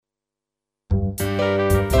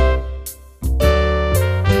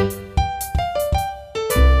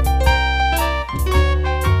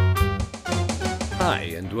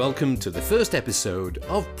welcome to the first episode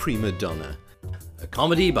of Prima Donna, a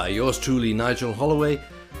comedy by yours truly, Nigel Holloway,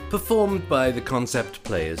 performed by the Concept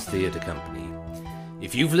Players Theatre Company.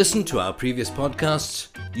 If you've listened to our previous podcasts,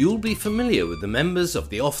 you'll be familiar with the members of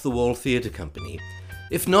the Off the Wall Theatre Company.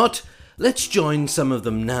 If not, let's join some of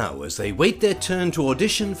them now as they wait their turn to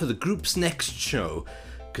audition for the group's next show,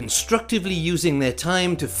 constructively using their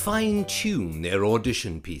time to fine-tune their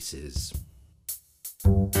audition pieces.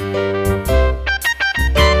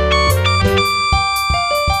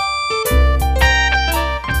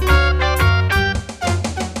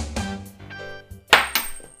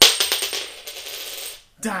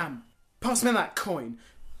 Damn! Pass me that coin.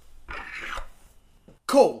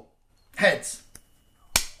 Call. Heads.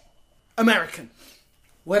 American.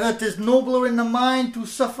 Whether 'tis nobler in the mind to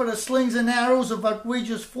suffer the slings and arrows of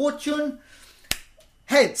outrageous fortune.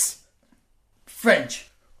 Heads.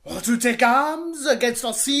 French. Or to take arms against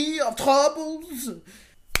a sea of troubles.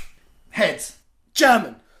 Heads.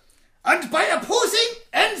 German. And by opposing,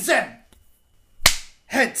 end them.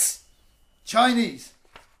 Heads. Chinese.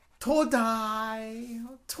 To die,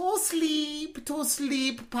 to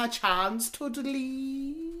sleep, perchance to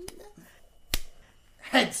dream.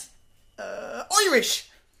 Heads.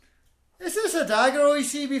 Irish. Is this a dagger I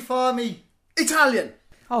see before me? Italian.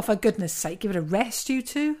 Oh, for goodness sake, give it a rest, you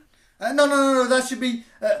two. No, that should be,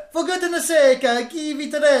 for goodness sake, give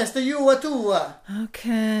it a rest, you two.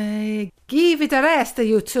 Okay, give it a rest,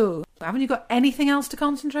 you two. Haven't you got anything else to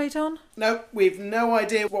concentrate on? No, we've no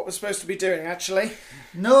idea what we're supposed to be doing, actually.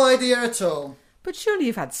 No idea at all. But surely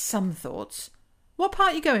you've had some thoughts. What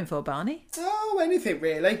part are you going for, Barney? Oh, anything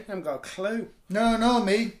really. I haven't got a clue. No,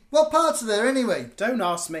 me. What parts are there anyway? Don't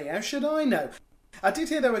ask me, how should I know? I did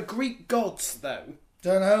hear there were Greek gods, though.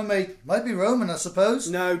 Don't know, mate. Might be Roman, I suppose.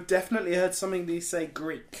 No, definitely heard somebody say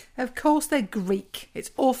Greek. Of course they're Greek. It's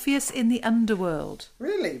Orpheus in the underworld.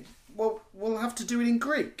 Really? Well, we'll have to do it in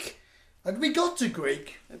Greek. Had we got to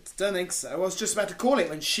Greek? I don't think so. I was just about to call it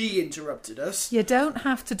when she interrupted us. You don't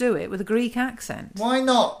have to do it with a Greek accent. Why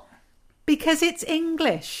not? Because it's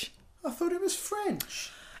English. I thought it was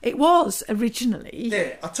French. It was originally.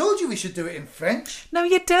 There, I told you we should do it in French. No,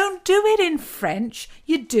 you don't do it in French.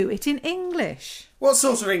 You do it in English. What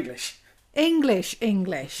sort of English? English.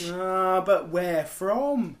 Ah, but where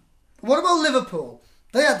from? What about Liverpool?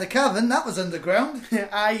 They had the cavern, that was underground.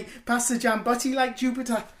 Aye, passage and butty like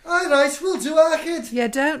Jupiter. Aye, right, we'll do our kid. You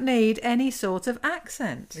don't need any sort of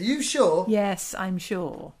accent. Are you sure? Yes, I'm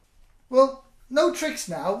sure. Well, no tricks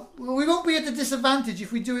now. We won't be at a disadvantage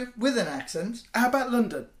if we do it with an accent. How about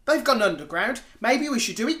London? They've gone underground. Maybe we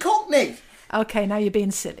should do it Cockney. Okay, now you're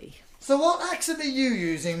being silly. So what accent are you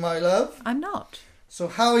using, my love? I'm not. So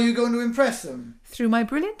how are you going to impress them? Through my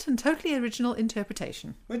brilliant and totally original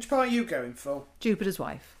interpretation. Which part are you going for? Jupiter's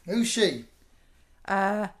wife. Who's she?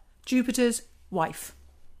 Jupiter's wife.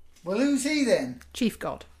 Well, who's he then? Chief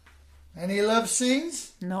god. Any love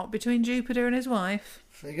scenes? Not between Jupiter and his wife.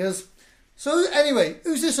 Figures. So anyway,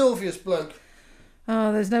 who's this Orpheus bloke?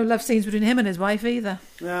 Oh, there's no love scenes between him and his wife either.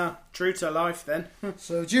 Ah, true to life then.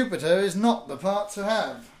 So Jupiter is not the part to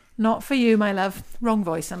have. Not for you, my love. Wrong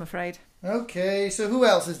voice, I'm afraid. Okay, so who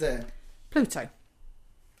else is there? Pluto.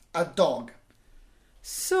 A dog.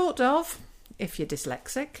 Sort of, if you're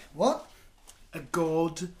dyslexic. What? A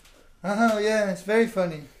god. Oh, yeah, it's very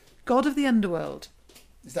funny. God of the underworld.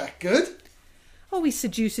 Is that good? Oh, he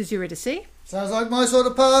seduces Eurydice. Sounds like my sort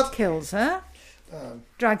of part. Kills her.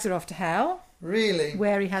 Drags her off to hell. Really?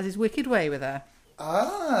 Where he has his wicked way with her.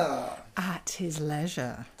 Ah. At his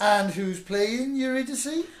leisure. And who's playing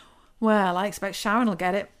Eurydice? Well, I expect Sharon will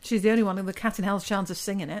get it. She's the only one with the cat in hell's chance of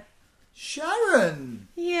singing it. Sharon!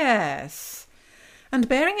 Yes. And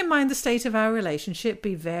bearing in mind the state of our relationship,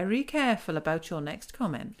 be very careful about your next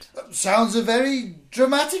comment. Sounds a very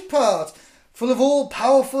dramatic part, full of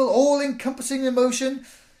all-powerful, all-encompassing emotion,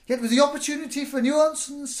 yet with the opportunity for nuance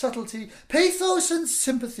and subtlety, pathos and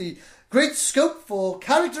sympathy, great scope for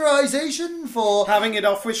characterisation, for... Having it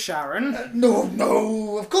off with Sharon?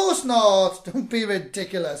 No, of course not. Don't be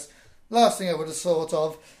ridiculous. Last thing I would have thought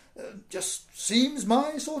of. Just seems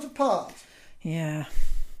my sort of part. Yeah.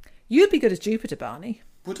 You'd be good as Jupiter, Barney.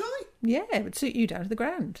 Would I? Yeah, it would suit you down to the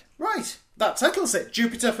ground. Right, that settles it.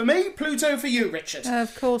 Jupiter for me, Pluto for you, Richard.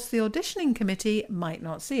 Of course, the auditioning committee might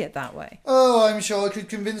not see it that way. Oh, I'm sure I could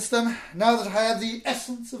convince them, now that I have the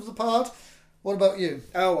essence of the part. What about you?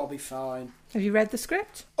 Oh, I'll be fine. Have you read the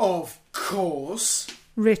script? Of course.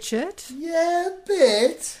 Richard? Yeah, a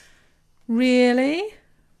bit. Really?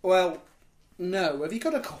 Well, no. Have you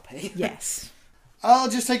got a copy? Yes. I'll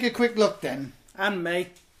just take a quick look then. And me.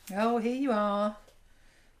 Oh, here you are.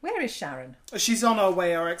 Where is Sharon? She's on her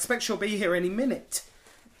way. I expect she'll be here any minute.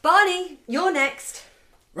 Barney, you're next.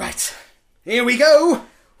 Right, here we go.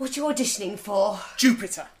 What you auditioning for?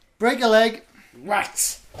 Jupiter. Break a leg.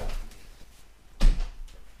 Right.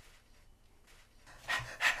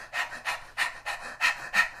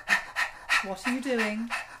 What are you doing?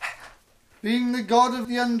 Being the god of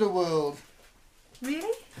the underworld.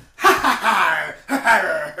 Really? Why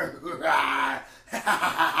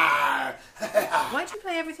Why do you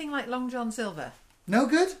play everything like Long John Silver? No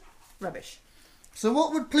good? Rubbish. So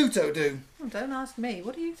what would Pluto do? Oh, don't ask me.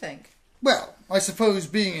 What do you think? Well, I suppose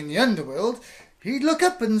being in the underworld, he'd look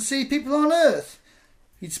up and see people on Earth.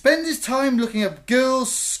 He'd spend his time looking up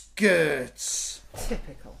girls' skirts.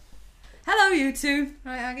 Typical. Hello, you two.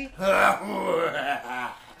 Right, Aggie?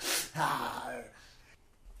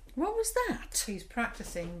 What was that? He's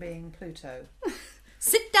practising being Pluto.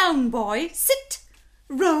 Sit down, boy. Sit.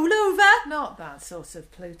 Roll over. Not that sort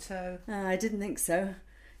of Pluto. I didn't think so.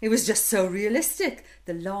 It was just so realistic.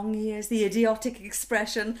 The long ears, the idiotic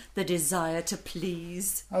expression, the desire to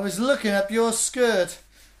please. I was looking up your skirt.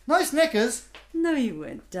 Nice knickers. No, you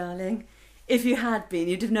weren't, darling. If you had been,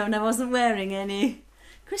 you'd have known I wasn't wearing any.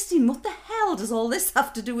 Christine, what the hell does all this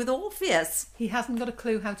have to do with Orpheus? He hasn't got a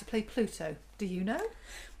clue how to play Pluto. Do you know?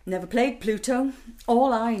 Never played Pluto.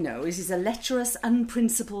 All I know is he's a lecherous,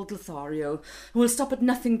 unprincipled Lothario who will stop at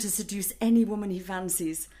nothing to seduce any woman he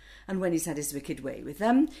fancies. And when he's had his wicked way with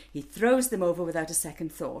them, he throws them over without a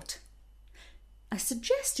second thought. I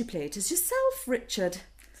suggest you play it as yourself, Richard.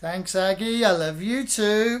 Thanks, Aggie. I love you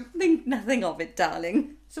too. Think nothing of it,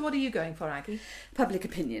 darling. So what are you going for, Aggie? Public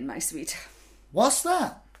opinion, my sweet. What's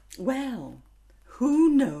that? Well, who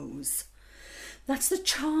knows? That's the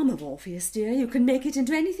charm of Orpheus, dear. You can make it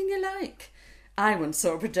into anything you like. I once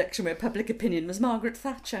saw a production where public opinion was Margaret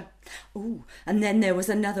Thatcher. Oh, and then there was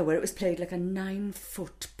another where it was played like a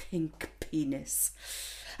 9-foot pink penis.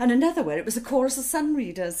 And another where it was a chorus of sun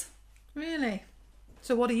readers. Really?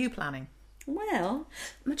 So what are you planning? Well,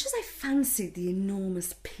 much as I fancied the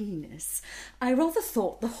enormous penis, I rather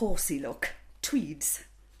thought the horsey look. Tweeds.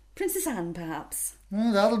 Princess Anne, perhaps.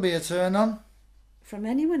 Well, that'll be a turn on. From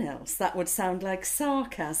anyone else, that would sound like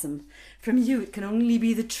sarcasm. From you, it can only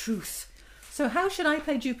be the truth. So how should I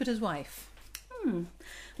play Jupiter's wife?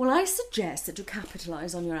 Well, I suggest that you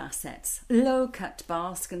capitalise on your assets. Low-cut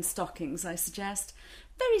basque and stockings, I suggest.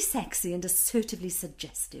 Very sexy and assertively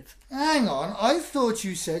suggestive. Hang on, I thought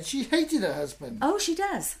you said she hated her husband. Oh, she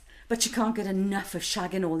does. But she can't get enough of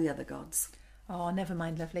shagging all the other gods. Oh, never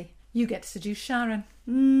mind, lovely. You get to seduce Sharon.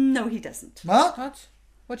 No, he doesn't. What? What?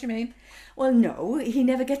 What do you mean? Well, no, he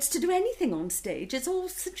never gets to do anything on stage. It's all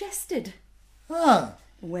suggested. Ah,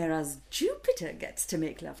 Whereas Jupiter gets to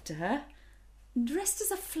make love to her, dressed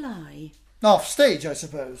as a fly. off stage, I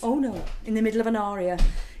suppose. Oh no, in the middle of an aria.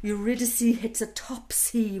 Eurydice hits a top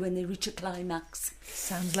C when they reach a climax.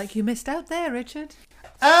 Sounds like you missed out there, Richard.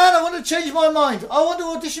 And I want to change my mind. I want to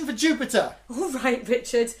audition for Jupiter. All right,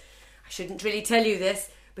 Richard. I shouldn't really tell you this,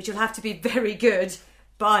 but you'll have to be very good.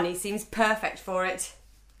 Barney seems perfect for it.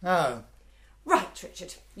 Oh. Right,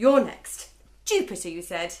 Richard, you're next. Jupiter, you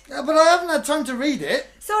said. But I haven't had time to read it.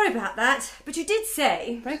 Sorry about that, but you did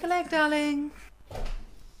say... Break a leg, darling.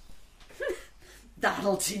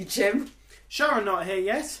 That'll teach him. Sharon not here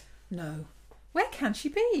yet? No. Where can she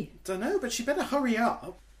be? Dunno, but she better hurry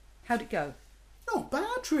up. How'd it go? Not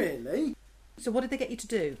bad, really. So what did they get you to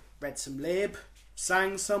do? Read some lib,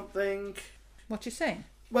 sang something. What you sing?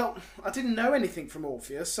 Well, I didn't know anything from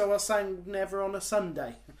Orpheus, so I sang Never on a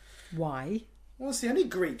Sunday. Why? Well, it's the only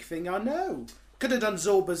Greek thing I know. Could have done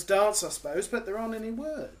Zorba's dance, I suppose, but there aren't any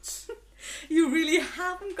words. You really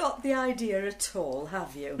haven't got the idea at all,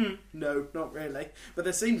 have you? No, not really. But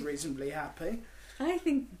they seemed reasonably happy. I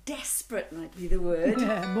think desperate might be the word.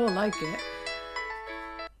 Yeah, more like it.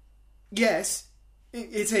 Yes,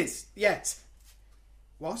 it is, yes.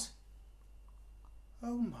 What?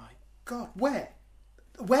 Oh my God, where?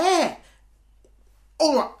 Where?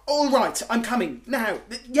 All right, I'm coming, now.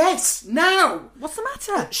 Yes, now! What's the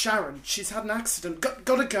matter? Sharon, she's had an accident,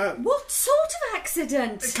 gotta go. What sort of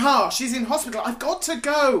accident? The car, she's in hospital, I've got to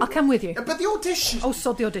go. I'll come with you. But the audition... Oh,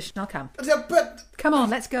 sod the audition, I'll come. But... Come on,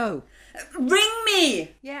 let's go. Ring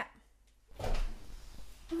me! Yeah.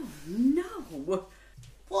 No.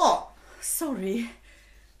 What? Sorry.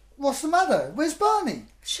 What's the matter? Where's Barney?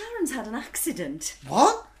 Sharon's had an accident.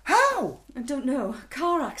 What? How? I don't know.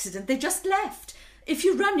 Car accident. They just left. If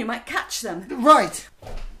you run, you might catch them. Right.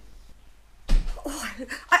 Oh,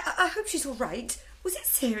 I hope she's all right. Was it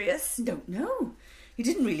serious? Don't know. He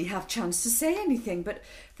didn't really have a chance to say anything, but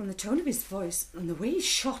from the tone of his voice and the way he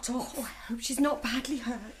shot off... Oh, I hope she's not badly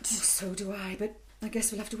hurt. So do I, but I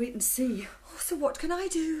guess we'll have to wait and see. Oh, so what can I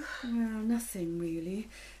do? Well, nothing really.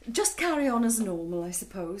 Just carry on as normal, I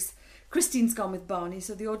suppose. Christine's gone with Barney,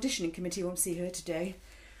 so the auditioning committee won't see her today.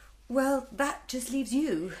 Well, that just leaves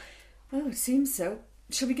you. Oh, it seems so.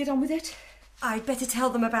 Shall we get on with it? I'd better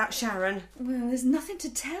tell them about Sharon. Well, there's nothing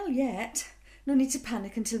to tell yet. No need to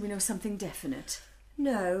panic until we know something definite.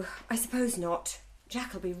 No, I suppose not.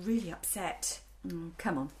 Jack'll be really upset. Oh,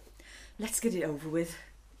 come on. Let's get it over with.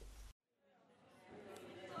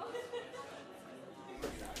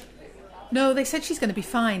 No, they said she's going to be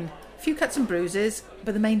fine. A few cuts and bruises,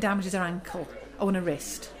 but the main damage is her ankle. Oh, and her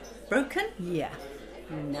wrist. Broken? Yeah.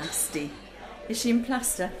 Nasty. Is she in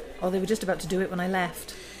plaster? Oh, they were just about to do it when I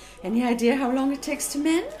left. Any idea how long it takes to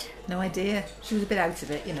mend? No idea. She was a bit out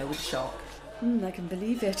of it, with shock. I can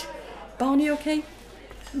believe it. Barney okay?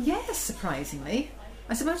 Yes, surprisingly.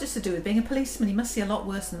 I suppose it's to do with being a policeman. He must see a lot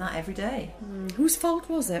worse than that every day. Whose fault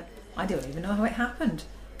was it? I don't even know how it happened.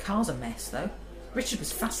 Car's a mess, though. Richard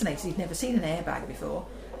was fascinated. He'd never seen an airbag before.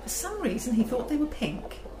 For some reason, he thought they were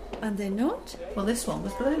pink. And they're not? Well, this one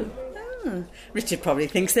was blue. Richard probably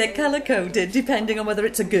thinks they're colour-coded, depending on whether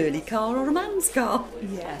it's a girly car or a man's car.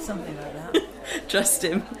 Yeah, something like that. Trust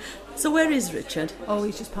him. So where is Richard? Oh,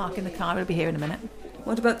 he's just parking the car. He'll be here in a minute.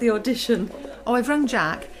 What about the audition? Oh, I've rung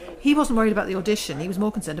Jack. He wasn't worried about the audition. He was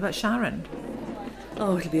more concerned about Sharon.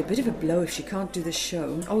 Oh, it'll be a bit of a blow if she can't do the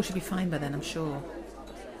show. Oh, she'll be fine by then, I'm sure.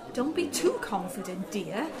 Don't be too confident,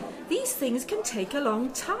 dear. These things can take a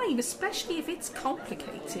long time, especially if it's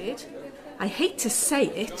complicated. I hate to say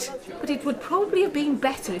it, but it would probably have been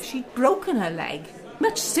better if she'd broken her leg.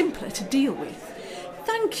 Much simpler to deal with.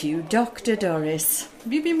 Thank you, Dr. Doris.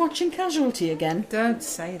 Have you been watching Casualty again? Don't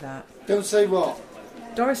say that. Don't say what?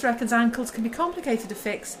 Doris reckons ankles can be complicated to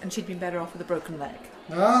fix, and she'd been better off with a broken leg.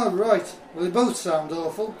 Ah, right. Well, they both sound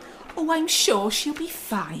awful. Oh, I'm sure she'll be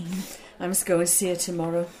fine. I must go and see her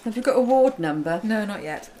tomorrow. Have you got a ward number? No, not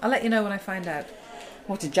yet. I'll let you know when I find out.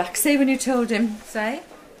 What did Jack say when you told him? Say?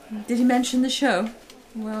 Did he mention the show?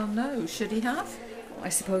 Well, no. Should he have? I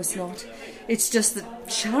suppose not. It's just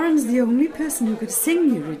that Sharon's the only person who could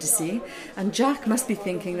sing Eurydice, and Jack must be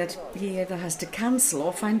thinking that he either has to cancel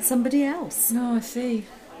or find somebody else. No, I see.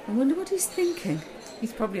 I wonder what he's thinking.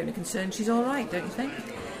 He's probably only concerned she's all right, don't you think?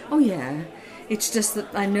 Oh, yeah. It's just that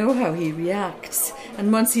I know how he reacts,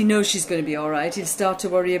 and once he knows she's going to be all right, he'll start to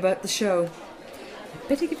worry about the show. I'd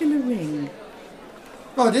better give him a ring.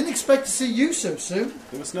 Oh, I didn't expect to see you so soon.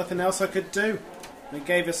 There was nothing else I could do. They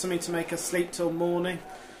gave us something to make her sleep till morning.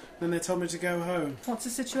 Then they told me to go home. What's the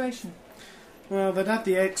situation? Well, they'd had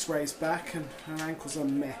the x-rays back and her ankle's a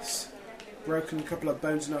mess. Broken a couple of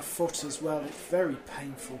bones in her foot as well. It's very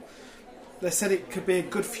painful. They said it could be a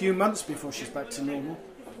good few months before she's back to normal.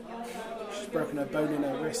 She's broken her bone in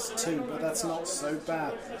her wrist too, but that's not so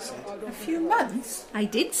bad, they said. A few months? I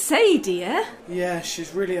did say, dear. Yeah,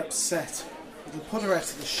 she's really upset. It'll put her out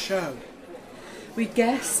of the show. We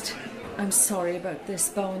guessed. I'm sorry about this,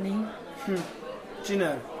 Barney. Do you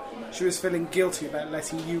know, she was feeling guilty about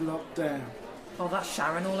letting you lot down. Oh, that's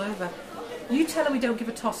Sharon all over. You tell her we don't give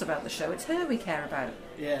a toss about the show. It's her we care about.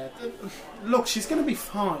 Yeah, look, she's going to be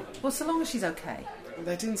fine. Well, so long as she's okay.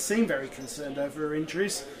 They didn't seem very concerned over her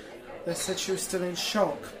injuries. They said she was still in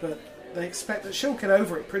shock, but they expect that she'll get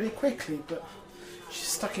over it pretty quickly, but she's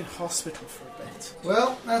stuck in hospital for a bit.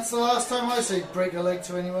 Well, that's the last time I say break a leg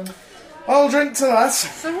to anyone. I'll drink to that.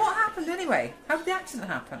 So what happened anyway? How did the accident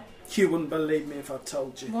happen? You wouldn't believe me if I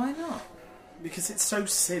told you. Why not? Because it's so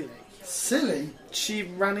silly. Silly? She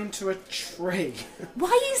ran into a tree.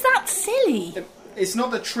 Why is that silly? It's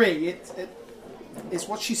not the tree, it's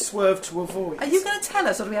what she swerved to avoid. Are you going to tell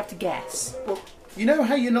us, or do we have to guess? Well, you know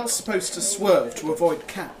how you're not supposed to swerve to avoid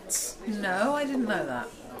cats? No, I didn't know that.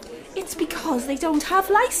 It's because they don't have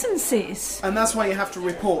licences. And that's why you have to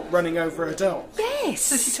report running over a dog. Yes.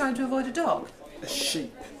 So she tried to avoid a dog? A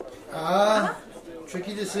sheep.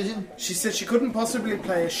 Tricky decision. She said she couldn't possibly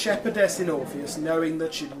play a shepherdess in Orpheus knowing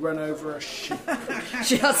that she'd run over a sheep.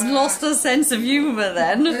 She hasn't lost her sense of humour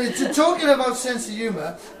then. Talking about sense of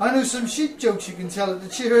humour, I know some sheep jokes you can tell her to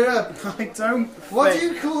cheer her up. I don't What do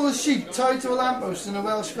think- you call a sheep tied to a lamppost in a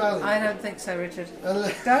Welsh valley? I don't think so, Richard.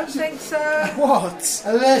 A Don't think so. What?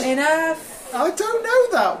 Enough. I don't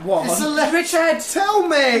know that one. It's a Richard! Tell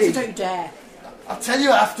me! Don't you dare. I'll tell you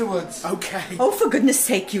afterwards. Okay. Oh, for goodness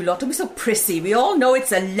sake, you lot, don't be so prissy. We all know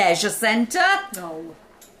it's a leisure centre. No.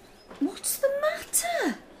 What's the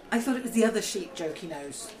matter? I thought it was the other sheep joke he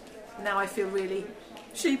knows. Now I feel really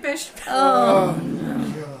Sheepish. God.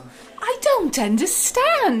 I don't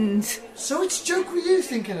understand. So which joke were you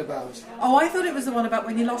thinking about? Oh, I thought it was the one about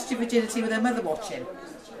when you lost your virginity with her mother watching.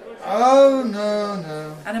 Oh,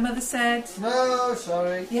 no. And her mother said... No,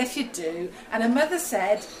 sorry. Yes, you do. And her mother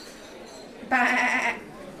said... Bah. I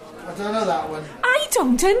don't know that one. I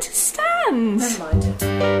don't understand. Never mind.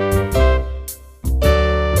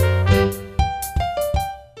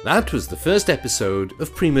 That was the first episode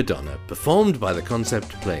of Prima Donna, performed by the Concept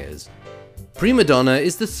Players. Prima Donna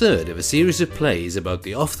is the third of a series of plays about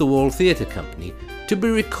the Off the Wall Theatre Company to be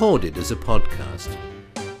recorded as a podcast.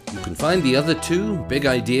 You can find the other two, Big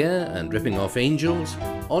Idea and Ripping Off Angels,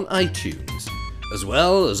 on iTunes, as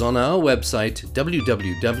well as on our website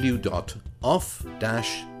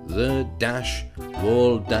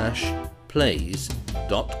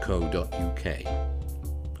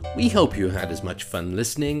www.off-the-wall-plays.co.uk. We hope you had as much fun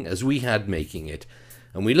listening as we had making it,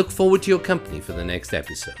 and we look forward to your company for the next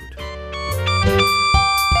episode.